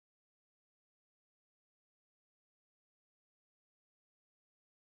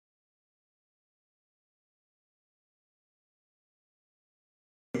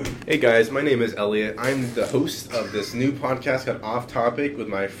Hey guys, my name is Elliot. I'm the host of this new podcast called Off Topic with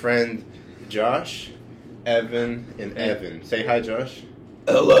my friend Josh, Evan, and Evan. Say hi, Josh.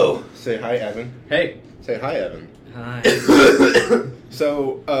 Hello. Say hi, Evan. Hey. Say hi, Evan. Hi.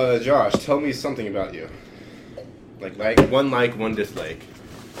 So, Josh, tell me something about you. Like, one dislike.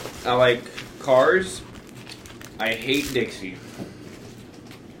 I like cars. I hate Dixie.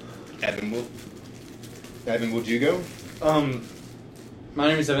 Evan, would you go? My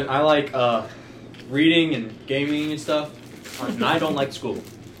name is Evan. I like reading and gaming and stuff. And I don't like school.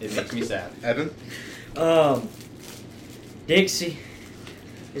 It makes me sad. Evan? Dixie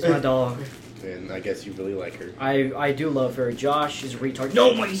is my dog. And I guess you really like her. I do love her. Josh is a retard.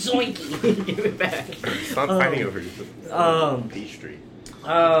 No, my Zoinky! Give it back. Stop fighting over Peachtree.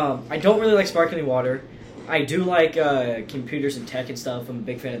 I don't really like sparkling water. I do like computers and tech and stuff. I'm a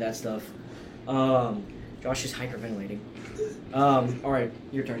big fan of that stuff. Josh is hyperventilating. Alright,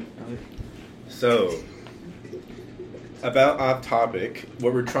 your turn. So, about Off Topic,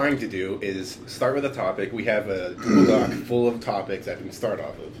 what we're trying to do is start with a topic. We have a Google Doc full of topics that we can start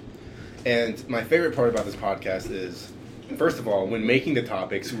off of. And my favorite part about this podcast is, first of all, when making the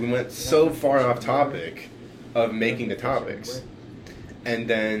topics, we went so far off topic of making the topics. And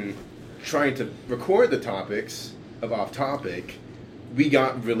then trying to record the topics of off topic, we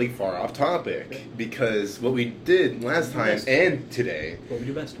got really far off topic. Because what we did last time and today, What we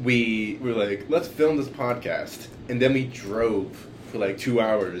do best. we were like, let's film this podcast. And then we drove for like 2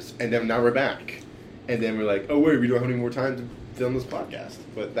 hours. And then now we're back. And then we're like, oh wait, we don't have any more time to film this podcast.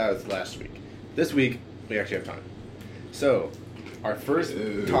 But that was last week. This week, we actually have time. So, our first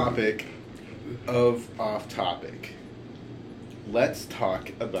topic of off topic. Let's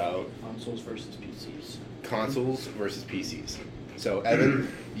talk about Consoles versus PCs. consoles versus PCs. So, Evan,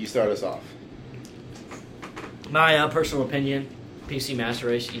 you start us off. My personal opinion, PC Master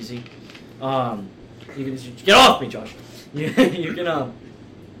Race, easy. You can get off me, Josh. You can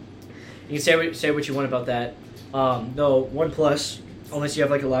say what you want about that. Though one plus, unless you have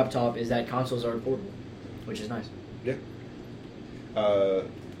like a laptop, is that consoles are portable, which is nice. Yeah.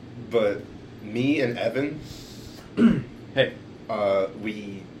 But me and Evan, Hey.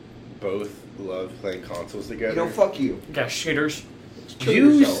 we both love playing consoles together. No, fuck you. Got shitters.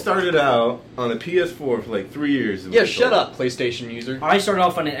 You started out on a PS4 for like 3 years. Yeah, shut up, PlayStation user. I started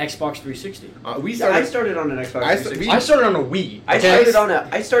off on an Xbox 360. We I started. started on an Xbox I 360. I started on a Wii. I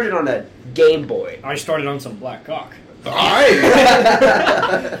started on a Game Boy. I started on some black cock. That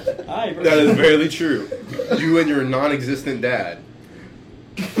is barely true. You and your non-existent dad.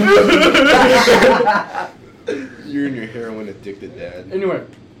 You and your heroin addicted dad. Anyway,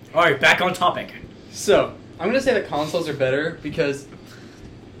 All right, back on topic. so I'm gonna say that consoles are better because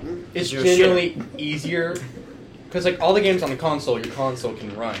it's You're generally easier. Because like all the games on the console, your console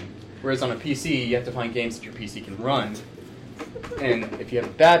can run. Whereas on a PC, you have to find games that your PC can run. And if you have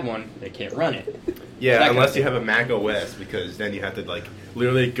a bad one, they can't run it. Yeah, That unless kind you of have a Mac OS, because then you have to like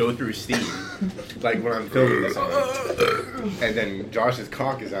literally go through Steam, like when I'm filming this, and then Josh's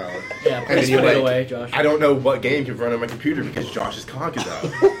cock is out. Yeah, And please then put it you're away, Josh. I don't know what game can run on my computer because Josh's cock is out.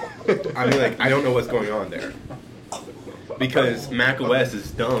 I mean, like, I don't know what's going on there. Because Mac OS is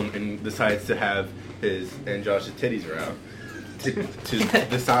dumb and decides to have his and Josh's titties are out to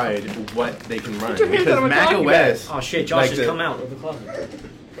decide what they can run. your hands out of Because my Mac cock OS, Oh shit, Josh like has come out of the closet.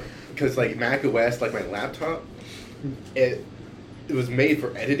 because like Mac OS, like my laptop, it was made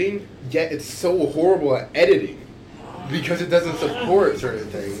for editing, yet it's so horrible at editing because it doesn't support certain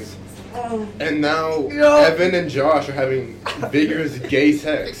things. And now Evan and Josh are having vigorous gay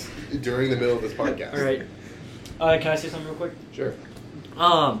sex during the middle of this podcast. All right. Can I say something real quick? Sure.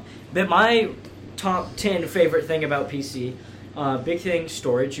 But my top 10 favorite thing about PC, big thing,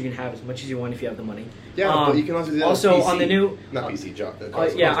 storage. You can have as much as you want if you have the money. Yeah, but you can also do that also on PC. on the new, Not PC, Josh.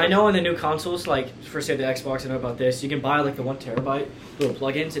 yeah, I know on the new consoles, like for say the Xbox, I know about this. You can buy like the 1 terabyte little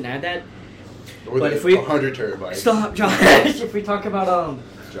plugins and add that. Or but the if we 100 terabytes. Stop, Josh. If we talk about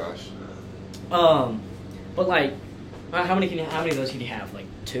Josh. but like, how many of those can you have? Like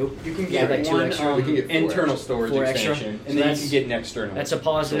 2? You can Yeah, get like 2 one extra. You can get 4 internal extra. storage 4 extra. extension, So and then you that's- can get an external. That's a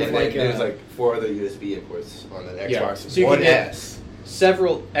positive. And like then there's like 4 other USB inputs on the Xbox Yeah. So you can One get- S.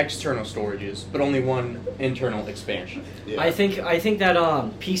 several external storages, but only one internal expansion. Yeah. I think that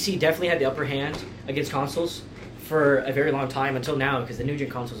PC definitely had the upper hand against consoles for a very long time until now because the new gen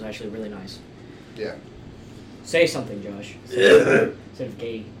consoles are actually really nice. Yeah. Say something, Josh. Instead of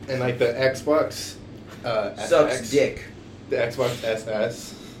gay. And like the Xbox Sucks SX, dick. The Xbox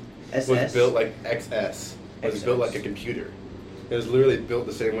SS was SS? built like XS. It was built like a computer. It was literally built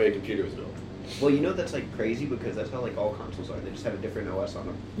the same way a computer was built. Well, you know that's like crazy because that's how like all consoles are. They just have a different OS on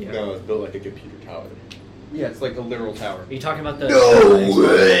them. Yeah. No, it's built like a computer tower. Yeah, it's like a literal tower. Are you talking about the?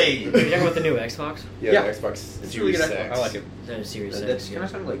 way! Are you talking about the new Xbox? Yeah, the Xbox It's really Series good. 6. I like it. The Series That's 6. kind of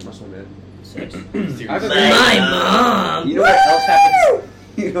sounding like Muscle Man. Six. Series I have a 6. very- mom. You know what else happens?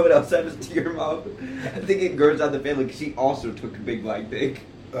 You know what else happens to your mom? I think it grows out the family because she also took a big black dick.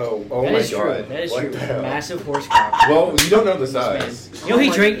 Oh That my is true. god. That is What true. the hell? Massive horse cock. Well, you don't know the This man. size. You know he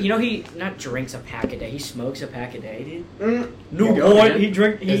drink. You know he not drinks a pack a day. He smokes a pack a day, dude. You No go, boy. man. He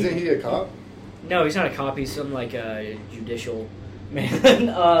drink. Isn't he a cop? No, he's not a cop. He's some like judicial man.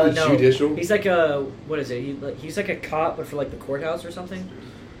 No, Judicial? He's like a what is it? He's like a cop, but for like the courthouse or something.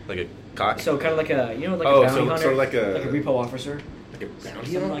 Like a cop? So kind of like a like Oh, a bounty so- hunter, sort of like a- repo officer, Like a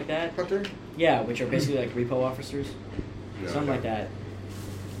bounty something like that. hunter? Yeah, which are basically like repo officers, No, something no. like that.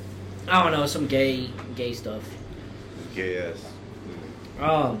 I don't know, some gay stuff. Gay ass.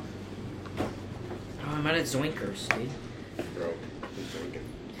 Oh, I'm at Zoinkers, dude. Bro.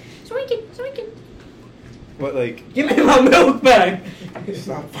 He's drinking. Zoinking. What, like, Give me my milk back.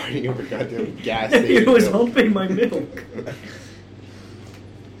 stop fighting over goddamn gas He station was milk. humping my milk.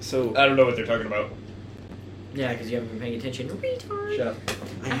 So, I don't know what they're talking about. Yeah, because you haven't been paying attention. Retard. Shut up.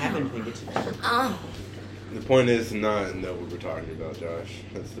 I haven't paid attention. Oh. the point is to not know what we're talking about, Josh.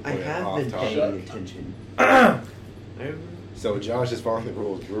 That's the I point. have Off been topic. paying attention. So Josh is following the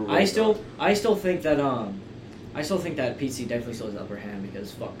rules. We're I still think that PC definitely still has the upper hand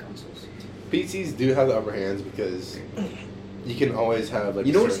because fuck consoles. PCs do have the upper hands because you can always have like.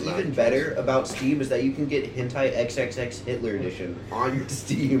 You a know what's certain amount even of better choice. about Steam is that you can get Hentai XXX Hitler Edition on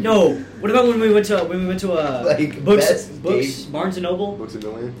Steam. No, what about when we went to Like, books best books game. Barnes and Noble Books a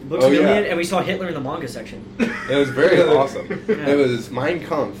Million. Books Oh, a Million yeah. and we saw Hitler in the manga section. It was very awesome. Yeah. It was Mein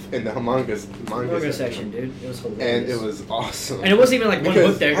Kampf in the manga Manga section, dude. It was hilarious. and it was awesome. And it wasn't even like one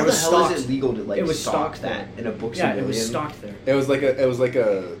Because book there. How It the was hell stocked. is it legal to like It was stock stocked that in a Books a Yeah, Million? it was stocked there. It was like a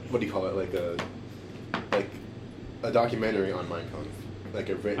what do you call it? Like a documentary on Mein Kampf, like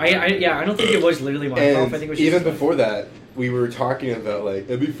a written. I don't think it was literally Mein And Kampf. I think it was even just, before that, we were talking about like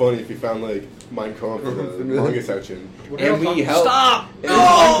it'd be funny if we found like Mein Kampf in the manga section, What and are you we talking- helped. Stop! It No!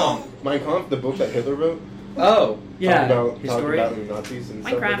 was Mein Kampf, the book that Hitler wrote. Oh. Yeah, talking historian. about the Nazis and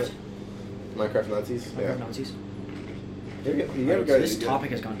stuff Minecraft. like that. Minecraft Nazis. Minecraft Nazis. You Alright, never so got this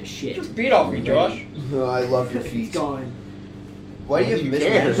topic has gone to shit. Just beat off me, Josh. Oh, I love your It's feet. gone. Why do you have You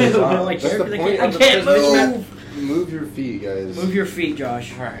mismatched can't. socks? Like, That's the I point can't of the move. Move your feet, guys. Move your feet,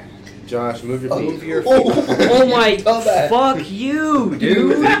 Josh. Alright. Josh, move your Oh, feet. move your Oh my! Dumbass. Fuck you,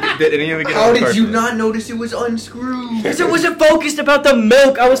 dude. Did any of it get How on did you carpet? not notice it was unscrewed? Because it wasn't focused about the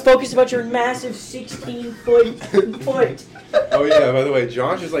milk. I was focused about your massive 16-foot. Oh yeah. By the way,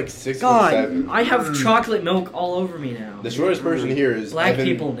 Josh is like 6'7". God, I have chocolate milk all over me now. The shortest person here is Black Evan,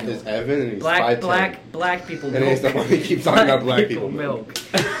 people milk. Is Evan, and he's Black 5'10". people And he's the milk. one who keeps talking about black people milk.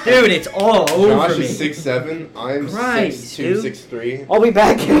 Dude, it's all over Josh me. is 6'7". I'm Christ, 6'2", dude. 6'3". I'll be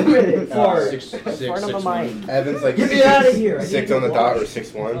back in a minute. Fart. Six, Fart on six, the one. mic. Evan's like Get me out of here. I 6 need on the to dot or wash.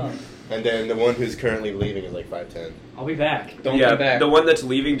 6'1", Oh. and then the one who's currently leaving is like 5'10". I'll be back. Don't yeah, come back. the one that's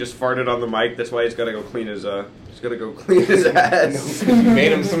leaving just farted on the mic. That's why he's gotta go clean his ass. You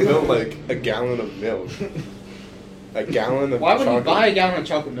made him spill like a gallon of milk. A gallon of Why would chocolate. you buy a gallon of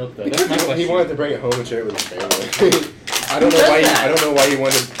chocolate milk though? That's my He question. wanted to bring it home and share it with his family. I don't know why. I don't know why he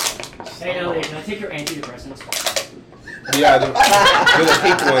wanted. Hey, Elliot, can I take your antidepressants? Yeah, they're the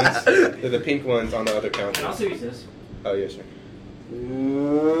pink ones. They're the pink ones on the other I can counter. also use this. Oh yeah, sure.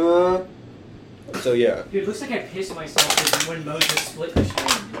 So yeah. Dude, it looks like I pissed myself when Moses split the stream.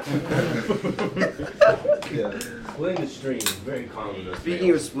 Yeah. Splitting the stream is very common.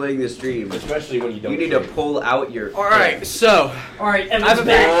 Speaking of splitting the stream, especially when you don't. you need to pull out your. Alright, so. Alright, I have Evan's a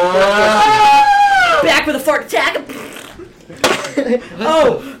back. back. Back with a fart attack.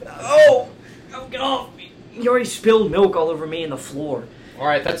 Oh, get off me. You already spilled milk all over me and the floor.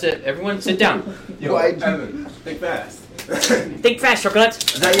 Alright, that's it. Everyone sit down. Yo, Why'd you- Evan, think fast. Think fast,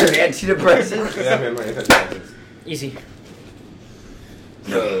 chocolates. Is that your antidepressant? Yeah, man, my antidepressants. Easy.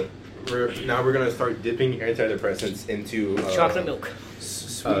 So we're gonna start dipping antidepressants into Chocolate milk.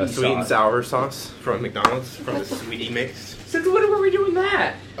 sweet and sour sauce from McDonald's from the Sweetie Mix. Since when were we doing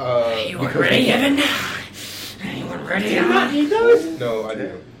that? You weren't ready, Evan? You weren't ready, Did you not huh? need those? No, I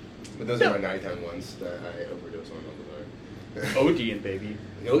didn't. But those are my nighttime ones that I overdose on all the time. ODing, baby.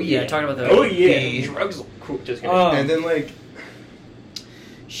 Oh Yeah, talking about the... Oh yeah. Drugs. Cool. Just kidding. Oh. And then like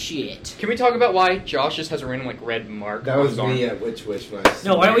Shit. Can we talk about why Josh just has a random like red mark? that on was his arm? me at Witch last.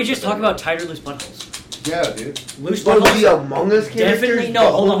 No, why don't we just talk about tighter loose buttholes? Yeah, dude. Loose Bro, buttholes. the Among Us characters? Definitely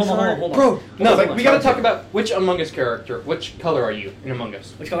no. Hold on. Bro, no, like we gotta Uncharted. talk about which Among Us character. Which color are you in Among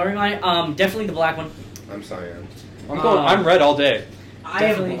Us? Which color am I? Definitely the black one. I'm cyan. I'm red all day. I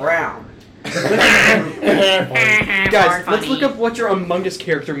am brown. Guys, let's look up what your Among Us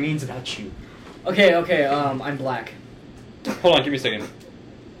character means about you. Okay. I'm black. Hold on, give me a second.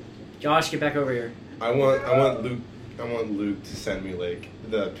 Josh, get back over here. I want Luke to send me like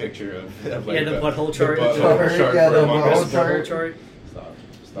the picture of like Yeah, the butthole the chart. butthole chart Yeah, for the Among butthole Us. chart. Chart. Stop.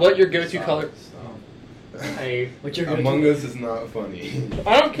 What your go-to Stop. color? Stop. Hey, What's your Among Us is not funny.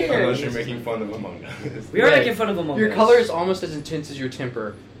 I don't care. Unless you're making fun of Among Us. We are Red. making fun of Among Us. Your color is almost as intense as your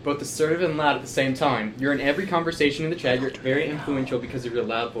temper, both assertive and loud at the same time. You're in every conversation in the chat. You're very influential because of your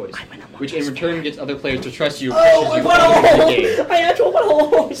loud voice, which in return gets other players to trust you. Oh, pushes my you further into the game. butthole! My actual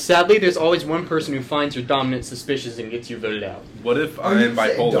butthole! Sadly, there's always one person who finds your dominance suspicious and gets you voted out. What if Are you I'm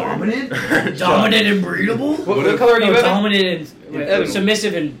saying bipolar? dominant? Dominant and breedable? What color are you, No, Evan? dominant and Evan.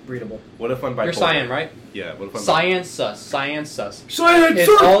 submissive and breedable. What if I'm bipolar? You're cyan, right? Yeah. What if I'm Cyan sus. Cyan sus. Science!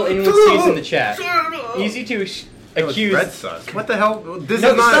 It's all anyone sees in the chat. Easy to No, it's accuse. red sus. What the hell? This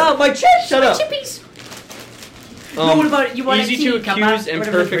No, is not. stop! My chest! Shut up! Chippies! No, what about you? Want Easy to accuse and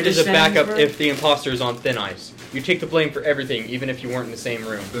perfect as a backup if the imposter is on thin ice. You take the blame for everything, even if you weren't in the same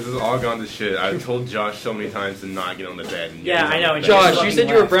room. This is all gone to shit. I've told Josh so many times to not get on the bed. And Yeah, get I on know, the and bed. Josh, fucking you said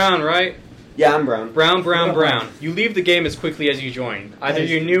you were laugh. brown, right? Yeah, I'm brown. Brown. You leave the game as quickly as you join. Either Guys.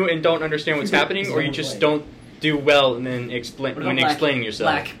 you're new and don't understand what's happening, or you just don't do well and then What about when black? explaining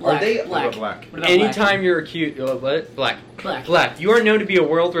yourself. Black. Are they- What about Black. black? What about Anytime you're accused, what? Black. Black. You are known to be a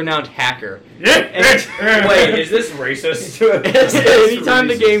world-renowned hacker. Wait, is this racist? Anytime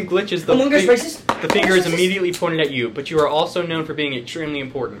the game glitches, Among Us racist? the finger is immediately pointed at you. But you are also known for being extremely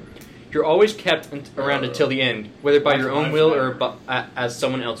important. You're always kept around until the end, whether by your own will or as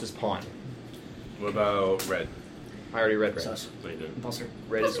someone else's pawn. What about red? I already read red. Sus. What are you doing? Impulsor.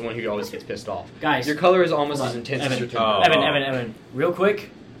 Red is the one who always gets pissed off. Guys. Your color is almost Hold as on. intense Evan. as your temper. Oh. Evan. Real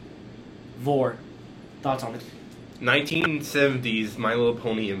quick. Vor. Thoughts on it? 1970s My Little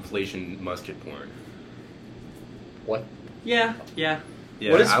Pony inflation musket porn. What? Yeah. Yeah,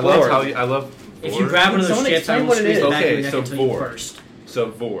 What is I love Vor? how I love. If Vor. you grab one of those Someone chips, I explain will what it squeeze is. the back of Okay, your neck so until you Vor. burst. So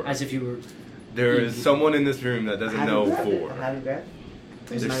Vor. As if you were... There is someone in this room that doesn't know Vor. haven't grabbed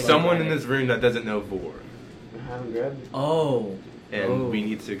There's Nice. someone in this room that doesn't know Vor, I haven't grabbed Oh. and Oh. we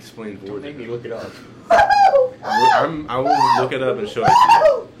need to explain Vor. Don't make me look it up. I will look it up and show it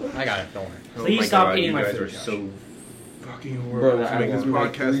to you. I got it. Don't worry. Oh Please my stop God, eating you my guys food, are Josh. so fucking Bro, horrible to I make this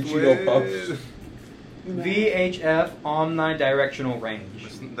want podcast three Cheeto with. VHF omnidirectional range.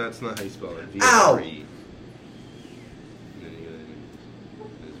 That's not how you spell it. Ow! VRE. And then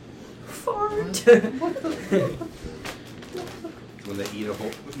Fart. when they eat a whole,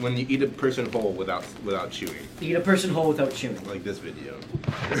 when you eat a person whole without chewing, Eat a person whole without chewing. like this video.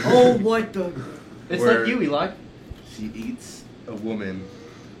 Oh, what the... It's Where- like you, Eli. She eats a woman,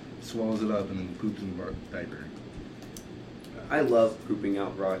 swallows it up, and then poops in the diaper. I love pooping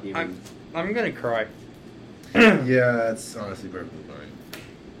out raw humans. I'm gonna cry. Yeah, that's honestly perfectly fine.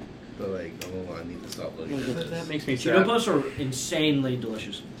 But like, oh, I need to stop looking at That this. makes me Cheeto sad. Puffs are insanely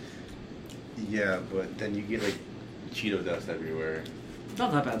delicious. Yeah, but then you get like Cheeto dust everywhere. It's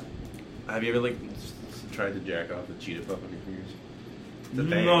not that bad. Have you ever like tried to jack off with Cheeto puff on your fingers? It's a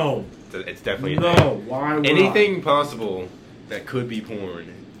thing. No. It's definitely a thing. Why would Anything possible that could be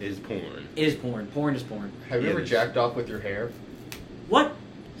porn is porn. It is porn. Porn is porn. Have you Yeah, ever it is. jacked off with your hair? What?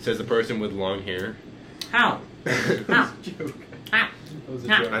 Says the person with long hair. How? How? How? That was a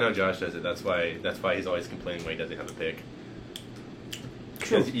Huh. joke. I know Josh does it. That's why he's always complaining when he doesn't have a pick.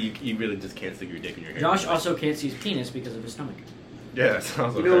 True. Because you really just can't stick your dick in your hair. Josh also can't see his penis because of his stomach. Yeah, that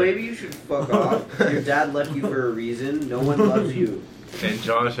sounds You know, okay. maybe you should fuck off. Your dad left you for a reason. No one loves you. And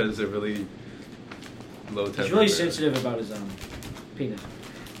Josh has a really low temper. He's really sensitive about his penis.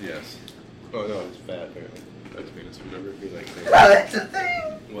 Yes. Oh no, it's fat apparently. That's penis. Whatever. Be like saying. That's a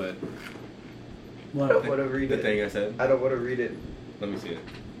thing. What? I don't want to read The it. thing I said. I don't want to read it. Let me see it.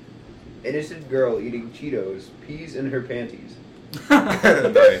 Innocent girl eating Cheetos, peas in her panties.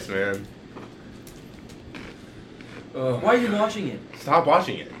 Nice, man. Oh, Why are you watching it? Stop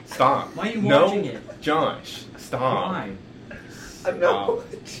watching it. Stop. Why are you No, watching it? Josh, stop. Why? I'm not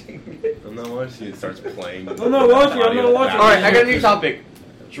watching it. I'm not watching it. It starts playing. I'm not watching it, I'm not watching it. Alright, I got a new topic.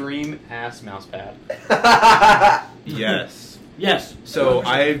 Dream ass mouse pad. Yes. Yes. So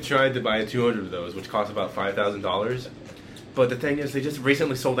I've tried to buy 200 of those, which cost about $5,000. But the thing is, they just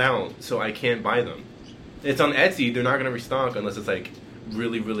recently sold out, so I can't buy them. It's on Etsy. They're not gonna restock unless it's like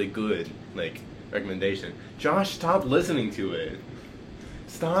really, really good, like recommendation. Josh, stop listening to it.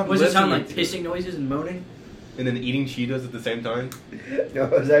 Stop. What does it sound like? listening to Pissing noises and moaning? it. And then eating Cheetos at the same time. No, I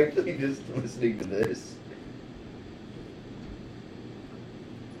was actually just listening to this.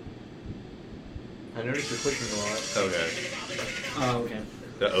 I noticed you're pushing a lot. Okay. Oh, okay.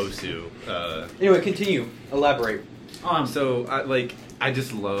 The Osu. Anyway, continue. Elaborate. So I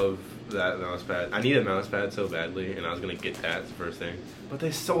just love that mouse pad. I need a mouse pad so badly, and I was gonna get that the first thing, but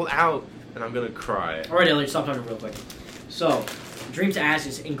they sold out, and I'm gonna cry. Alright, Elliot, stop talking real quick. So, Dream's ass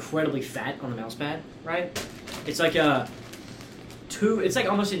is incredibly fat on the mouse pad, right? It's like it's like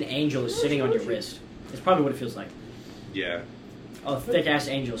almost an angel is sitting on your wrist. It's probably what it feels like. Yeah. A thick ass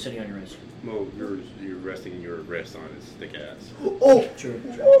angel sitting on your wrist. Well, you're resting your wrist on his thick ass. Oh! True.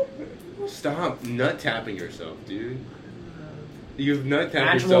 Stop nut tapping yourself, dude. You've nut tapped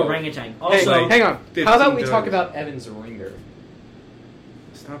Actual yourself. orangutan. Hey, Also, hang on. 15 How about we talk times. about Evan's ringer?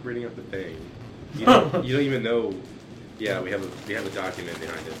 Stop reading up the thing. You don't even know. Yeah, we have a document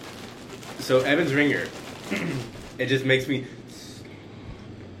behind it. So Evan's ringer. It just makes me.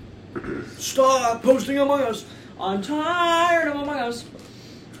 stop posting Among Us. I'm tired of Among Us.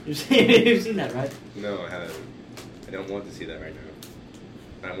 You've seen that, right? No, I haven't. I don't want to see that right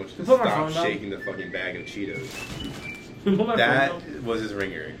now. I want you to Put my stop phone down. shaking the fucking bag of Cheetos. Put my That phone down. was his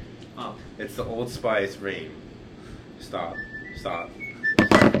ringer. Oh. It's the Old Spice ring. Stop.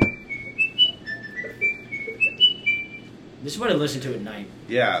 This is what I listen to at night.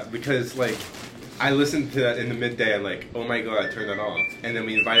 Yeah, because I listened to that in the midday. I'm like, oh my god, turn that off. And then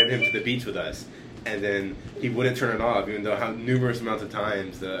we invited him to the beach with us, and then he wouldn't turn it off, even though how numerous amounts of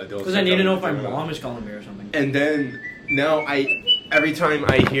times the adults. Because I need to know if my turn it off. mom is calling me or something. And then now every time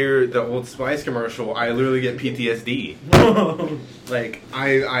I hear the Old Spice commercial, I literally get PTSD. Like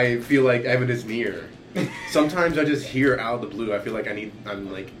I feel like Evan is near. Sometimes I just hear out of the blue. I feel like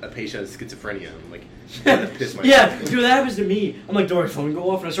I'm like a patient of schizophrenia. I'm like, I'm gonna piss myself. Yeah, dude, that happens to me. I'm like, door phone go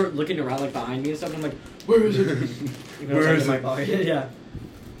off, and I start looking around like behind me and stuff. And I'm like, where is it? Even though Where it's is like it? in my pocket. Yeah.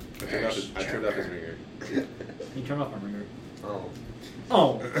 I turned off his ringer. You turn off my ringer. Oh.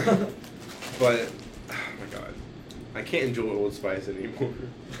 Oh. But oh my god, I can't enjoy Old Spice anymore.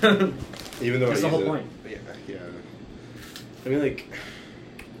 Even though That's I the use whole it. point. Yeah. I mean, like,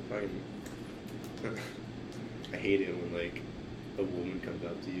 fucking. I hate it when like a woman comes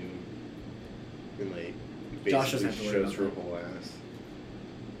up to you and like Josh doesn't basically have to worry shows about her whole ass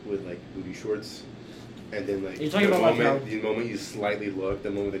with like booty shorts, and then like You're talking about, like, how- the moment you slightly look, the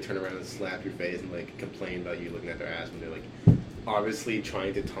moment they turn around and slap your face and like complain about you looking at their ass when they're like obviously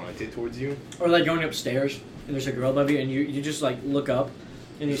trying to taunt it towards you. Or like going upstairs, and there's a girl above you, and you just like look up,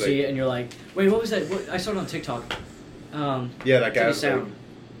 and you It's see like- it, and you're like, wait, what was that? What, I saw it on TikTok. Yeah, that Took a guy's sound.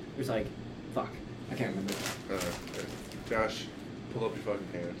 It was like, fuck, I can't remember. Josh, pull up your fucking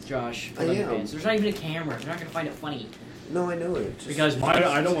pants. Josh, I pull down your am. pants. There's not even a camera. They're not gonna find it funny. No, I know it. Just, Because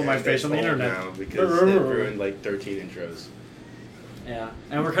I don't want my And face they on the fall internet. now because they ruined like 13 intros. Yeah,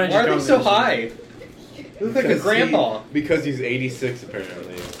 and we're kind of Why just are they going so with high? You look like a Because grandpa. because he's 86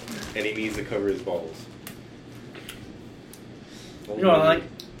 apparently, and he needs to cover his balls. You know, I like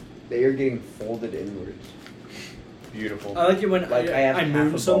they are getting folded inwards. Beautiful. I like it when Like, I have I half a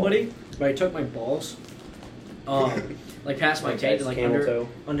mooned ball. somebody, but I took my balls, like past my Like taint, that's like camel toe.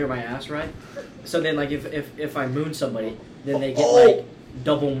 under my ass, right? So then, like if I moon somebody, then they get Oh! like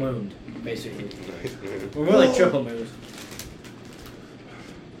double mooned, basically. Or more like triple mooned.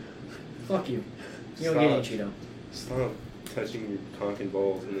 Fuck you. You don't get any Cheeto. Stop touching your cock and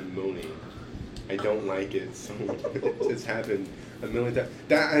balls and then moaning. I don't like it so much. It's happened a million times.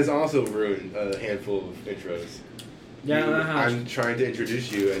 That has also ruined a handful of intros. Yeah, You- that has. I'm trying to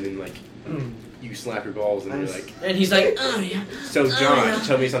introduce you, and then like you slap your balls, and you're like, And he's like, oh yeah. "So Josh, yeah.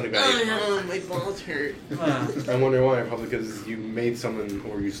 tell me something about Oh, it." yeah. Oh, my balls hurt. Uh, I wonder why. Probably because you made someone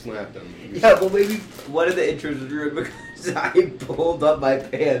or you slapped them. Yeah, well, maybe one of the intros was ruined because I pulled up my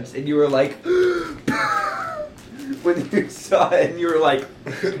pants and you were like, when you saw it and you were like,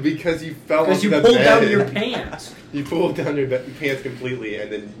 Because you fell Because off you the pulled bed. down your pants. You pulled down your pants completely,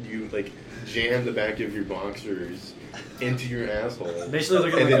 and then you like jammed the back of your boxers into your asshole. Basically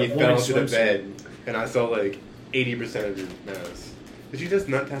looking And like then a you fell woman into the swimsuit. bed, and I saw like 80% of your mass. Did you just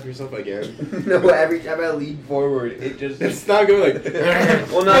nut tap yourself again? no, every time I lean forward, it just. It's not going like.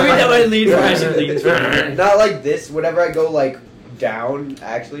 Well, Every time I lean forward, as he leans forward. Not like this. Whenever I go like down,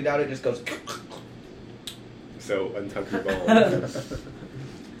 actually down, it just goes. So untuck your balls.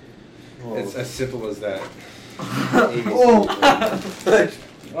 It's as simple as that. Oh.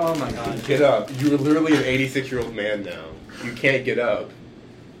 Oh my god. Get up. You're literally an 86-year-old man now. You can't get up.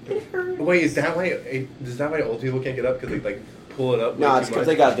 Wait, is that why old people can't get up? Because they like pull it up. way No, it's too because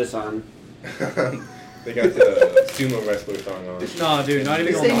much? I got this on. They got the sumo wrestler song on. No, dude, not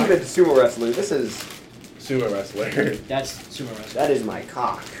even This gonna ain't lie. even sumo wrestler. This is Sumo wrestler. That's sumo wrestling. that is my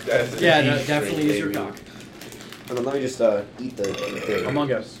cock. That's a Yeah, no, G-string, definitely is your baby. cock. Hold on, let me just eat the thing.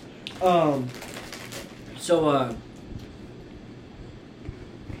 Among Us. So,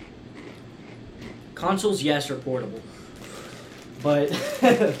 consoles, yes, are portable. But,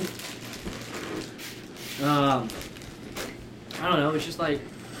 I don't know, it's just like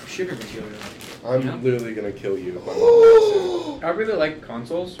sugar material. I'm Yeah. literally gonna kill you if my mom asks I really like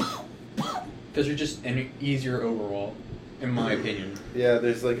consoles because they're just easier overall, in my opinion. you. Yeah,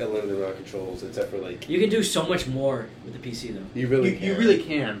 there's like a limited amount of controls, except for like You can do so much more with the PC, though. you really You really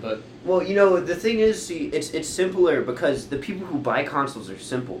can, but Well, you know, the thing is, see, it's simpler because the people who buy consoles are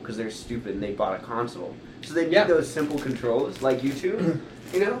simple because they're stupid and they bought a console. So they need Yeah. those simple controls, like you two,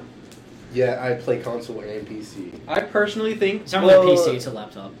 you know? Yeah, I play console and PC. I personally think It's not Well, really a PC, it's a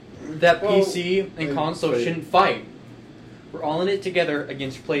laptop. that Well, PC and console but- shouldn't fight. We're all in it together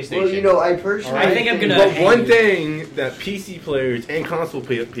against PlayStation. Well, you know, I personally. I think I'm gonna- But hang one you. thing that PC players and console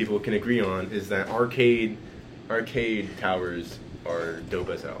people can agree on is that arcade towers are dope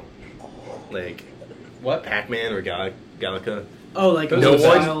as hell. Like what? Pac-Man or Galaga. Oh, like Those No are the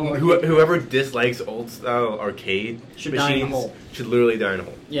style- one, whoever dislikes old style arcade Should die in a machines hole. should literally die in a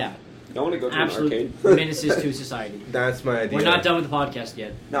hole. Yeah, I want to go to absolute an arcade. menaces to society. That's my idea. We're not done with the podcast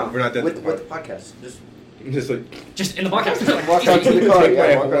yet. No, We're not done with, with with the podcast. Just Just like Just in the podcast. Walk out to the car. take my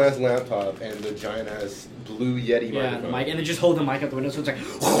Yeah, walk walk out. ass laptop and the giant ass blue Yeti Yeah, the microphone. mic, and then just hold the mic up the window so it's like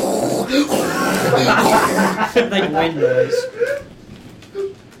like wind noise.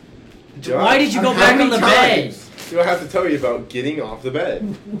 Josh, Why did you go how back many on the bed? times do I have to tell you about getting off the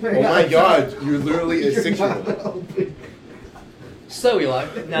bed? Oh my god, you're literally a 6-year-old. So Eli,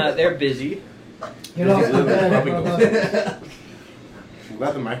 nah, they're busy. Get off the bed.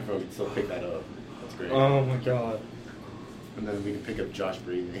 Glad the microphone can still pick that up. That's great. Oh my god. And then we can pick up Josh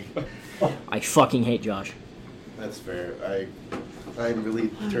breathing. I fucking hate Josh. That's fair. I'm really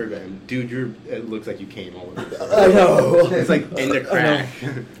perturbed at him. Dude, it looks like you came all over the bed. I know. It's like in the crack.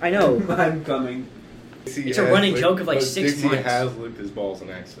 I know. I'm coming. Dixie It's a has running licked- joke of, like, but 6 Dixie months. has licked his balls on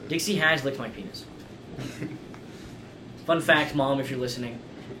accident. Dixie has licked my penis. Fun fact, Mom, if you're listening.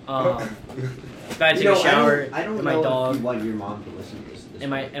 About to take a shower. I don't and know my if dog. you want your mom to listen to this.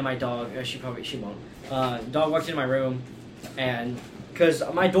 And my dog, she won't. Dog walked into my room, and because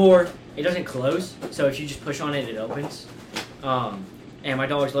my door, it doesn't close, so if you just push on it, it opens. And my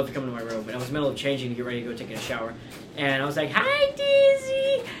dogs love to come into my room, and I was in the middle of changing to get ready to go take a shower, and I was like, "Hi,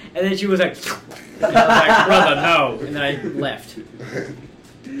 Daisy," and then she was like, and I was like, "Brother, no," and then I left,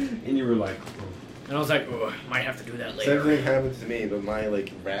 And you were like, and I was like, "Oh, I might have to do that Same later." thing happened to me, but my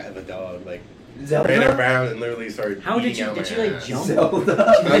like rat of a dog like Zelda? ran around and literally started. How did eating you- out did my you, like, ass. jump? Zelda.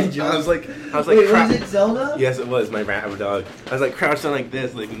 I was like Wait, crap. was it Zelda? Yes, it was my rat of a dog. I was like crouched down like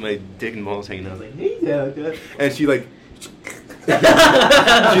this, like with my dick and balls hanging out. I was like, "Hey, Zelda," and she like, she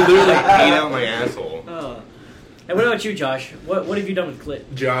literally ate out my asshole. And what about you, Josh? What have you done with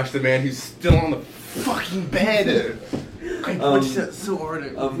clit? Josh, the man who's still on the fucking bed. I punched that so hard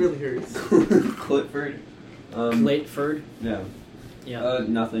it really hurts. Clifford. Clit-ford? No. Yeah.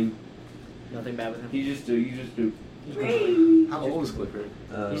 Nothing. Nothing bad with him. You just do. How old is Clifford?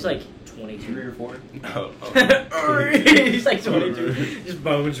 He's like 3 22. or 4. Oh, He's like 22. Just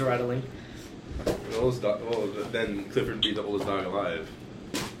bones rattling. The oldest dog. Well, then Clifford would be the oldest dog alive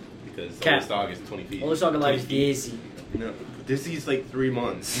because the Cat. oldest dog is 20 feet. Oldest dog alive is 20 feet. Daisy. No, Dizzy's like 3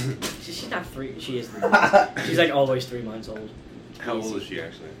 months. She's not 3. She is 3 months. She's like always 3 months old. How old is she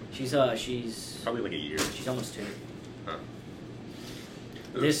actually? She's Probably like a year. she's almost 2. Huh.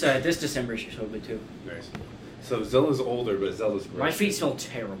 This December she's hopefully 2. Nice. So Zelda's older, but Zelda's gross. My feet smell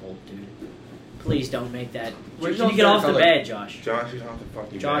terrible, dude. Please don't make that. Where's Can you your get off the color? bed, Josh? Josh, get off the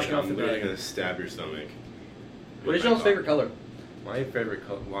fucking Josh, bed. get off I'm the literally bed. gonna stab your stomach. What is With my y'all's dog. favorite color? My favorite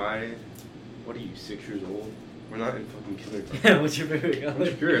color? Why? What are you, 6 years old? We're not in fucking kindergarten. What's your favorite I'm color?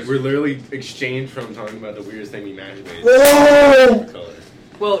 just curious. We're literally exchanged from talking about the weirdest thing we masturbated. Whoa! Color.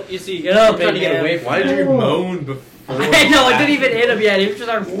 Well, you see, Get up, I'm trying to get man. away from Why did you moan before? I know, I didn't even hit him yet. He was just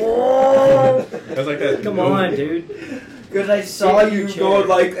like, whoa! That was like that. Come movie. on, dude. Because I saw Sit in you your chair. going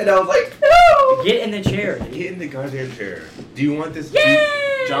like, and I was like, no! Get in the chair, dude. Get in the goddamn chair. Do you want this?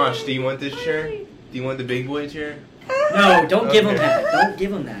 Yay! Josh, do you want this chair? Do you want the big boy chair? No, don't give him Okay. that. Don't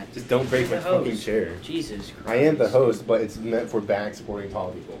give him that. Just don't break my He's the host. fucking chair. Jesus Christ. I am the host, but it's meant for back supporting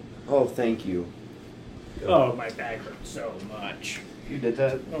tall people. Oh, thank you. Oh, my back hurts so much. You did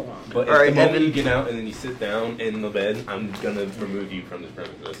that? Hold on. But All right, if the moment Evan. you get out and then you sit down in the bed, I'm gonna remove you from this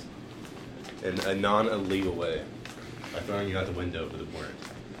premises in a non-illegal way by throwing you out the window for the warrant.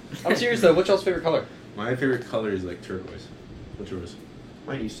 I'm serious though. What's y'all's favorite color? My favorite color is like turquoise. What's yours?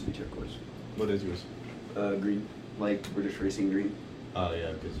 Mine used to be turquoise. What is yours? Green. Like British Racing green. Oh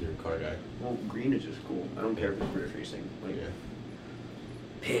yeah, because you're a car guy. Well, green is just cool. I don't care if it's British Racing. Like, Yeah.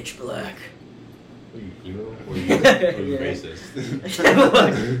 Pitch black. Are you emo or are you Yeah.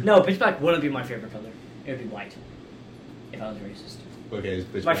 racist? No, pitch black wouldn't be my favorite color. It would be white. If I was racist. Okay, it's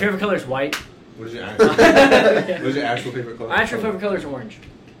pitch My black. favorite color is white. What is your actual? What is your actual favorite color? My actual favorite color is orange.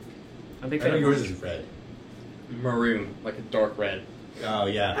 I'm a big I fan know of yours orange. is red. Maroon, like a dark red. Oh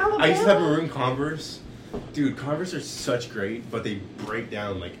yeah. I used to have maroon Converse. Dude, Converse are such great, but they break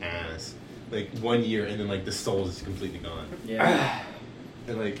down like ass. Like 1 year and then like the sole is completely gone. Yeah.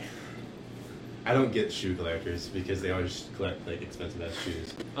 And like, I don't get shoe collectors because they always collect like expensive ass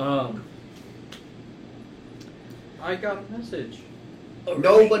shoes. I got a message.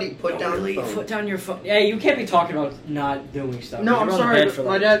 Nobody put down really the phone. put down your phone. Yeah, you can't be talking about not doing stuff. No, You're I'm on the sorry. bed for, My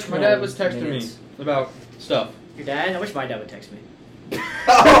like, dad 12 was texting minutes. me about stuff. Your dad? I wish my dad would text me.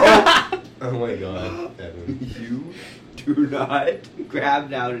 Oh my god, Evan. You do not grab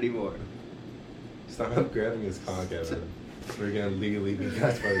down anymore. Stop grabbing his cock, Evan. We're gonna legally be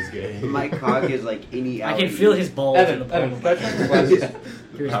classified as gay. My cock is like any. I can feel his balls in the palm Evan, of can I my try hand. your glasses?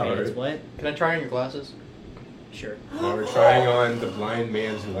 Through his Howard. veins. What? Can I try on your glasses? Sure. Now we're trying on the blind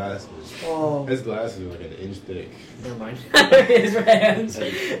man's glasses. Oh. His glasses are like an inch thick. Never mind. His hands.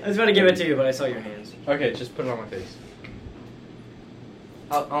 I was about to give it to you, but I saw your hands. Okay, just put it on my face.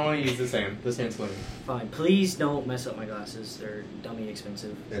 I'll only use this hand. This hand's swimming. Fine. Please don't mess up my glasses. They're dummy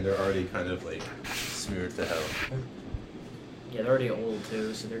expensive. And they're already kind of like smeared to hell. Yeah, they're already old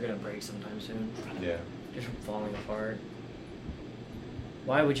too, so they're gonna break sometime soon. Yeah. Just from falling apart.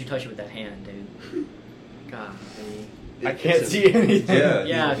 Why would you touch it with that hand, dude? God, I can't see anything. Yeah.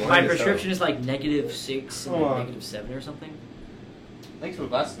 yeah, he's my blind as hell. prescription is like -6 and Hold on. like -7 or something. Thanks for the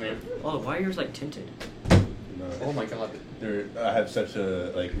glasses, man. Oh, why are yours like tinted? No. Oh my god. I have such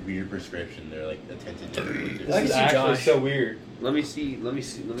a like weird prescription. They're like attentive. I can see Josh. so weird. Let me see. Let me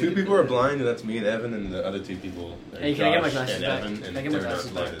Two get people the- are blind, and that's me and Evan, and the other two people are Hey, can I get my Josh glasses and back? Evan, Can and I get my they're not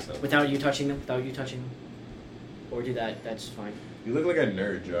glasses blind back? as hell. Without you touching them? Without you touching them? Or do that, that's fine. You look like a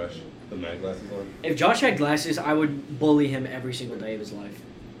nerd, Josh. The mag glasses on. If Josh had glasses, I would bully him every single day of his life.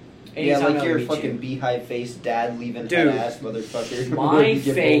 Yeah, Anytime like I your meet fucking you. beehive face dad leaving Dude. head ass motherfucker. My You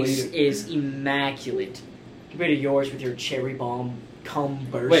get face bullied. is immaculate compared to yours with your cherry bomb cum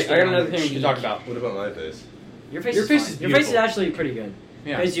bursting. Wait, I got on another your thing we can cheek. talk about. What about my face? Your face, Your is, face fine. is Your face is beautiful. actually pretty good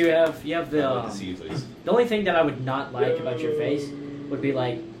Yeah. because you have the I like to see you, please. the only thing that I would not like about your face would be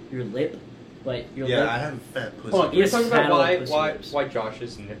like your lip, but your Yeah, lip. I have fat pussy. Hold on, Yes, you talking fat about old why pussy why lips. why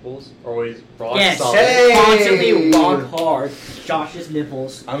Josh's nipples are always rock Yes, solid? Hey! constantly rock hard. Josh's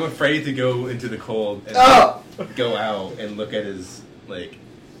nipples. I'm afraid to go into the cold and Oh! go out and look at his like.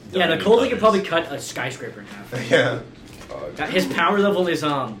 Yeah, the diamond cold could colors. probably cut a skyscraper in half. Yeah. His power level is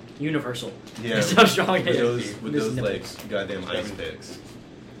universal. Yeah. That's how strong it With is. those, with His those like nipples. goddamn ice picks.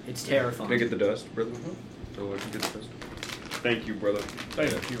 It's terrifying. Can I get the dust, brother? So I can get the dust. Thank you, brother.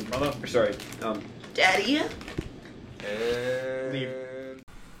 Thank you, brother. Sorry. Daddy? And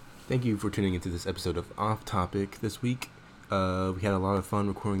thank you for tuning into this episode of Off Topic this week. We had a lot of fun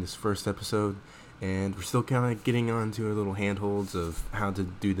recording this first episode, and we're still kind of getting on to our little handholds of how to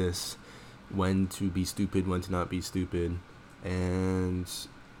do this, when to be stupid, when to not be stupid, and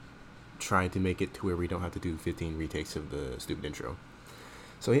try to make it to where we don't have to do 15 retakes of the stupid intro.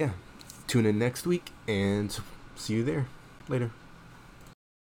 So yeah, tune in next week, and see you there. Later.